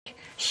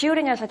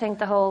shooting it, I think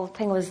the whole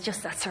thing was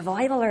just that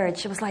survival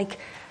urge. It was like,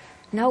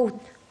 no,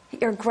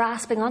 you're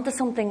grasping onto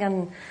something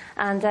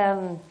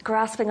and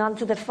grasping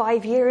onto the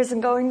 5 years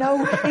and going,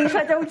 no,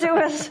 Aoife, don't do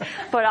it.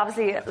 But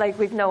obviously, like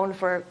we've known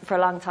for a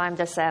long time,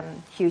 this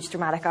huge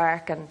dramatic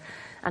arc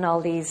and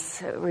all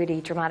these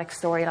really dramatic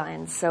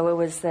storylines. So it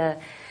was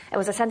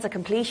a sense of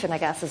completion, I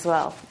guess, as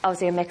well.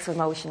 Obviously a mix of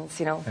emotions,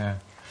 you know.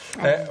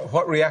 Yeah.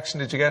 What reaction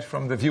did you get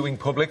from the viewing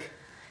public?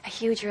 A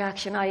huge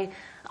reaction.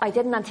 I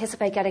didn't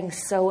anticipate getting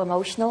so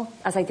emotional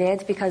as I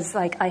did, because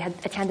like I had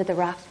attended the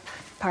wrap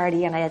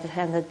party and I had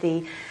attended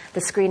the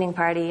screening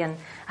party and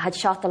I had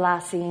shot the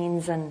last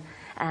scenes, and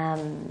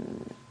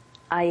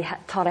I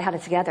thought I had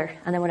it together.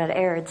 And then when it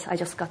aired, I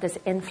just got this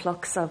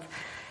influx of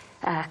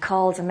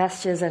calls and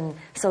messages and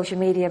social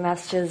media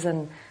messages,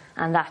 and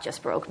that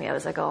just broke me. I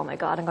was like, oh my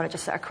God, I'm going to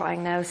just start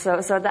crying now. So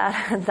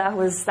that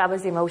was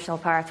the emotional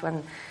part,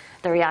 when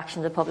the reaction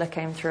of the public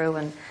came through,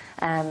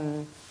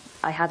 and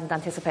I hadn't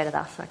anticipated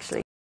that,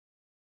 actually.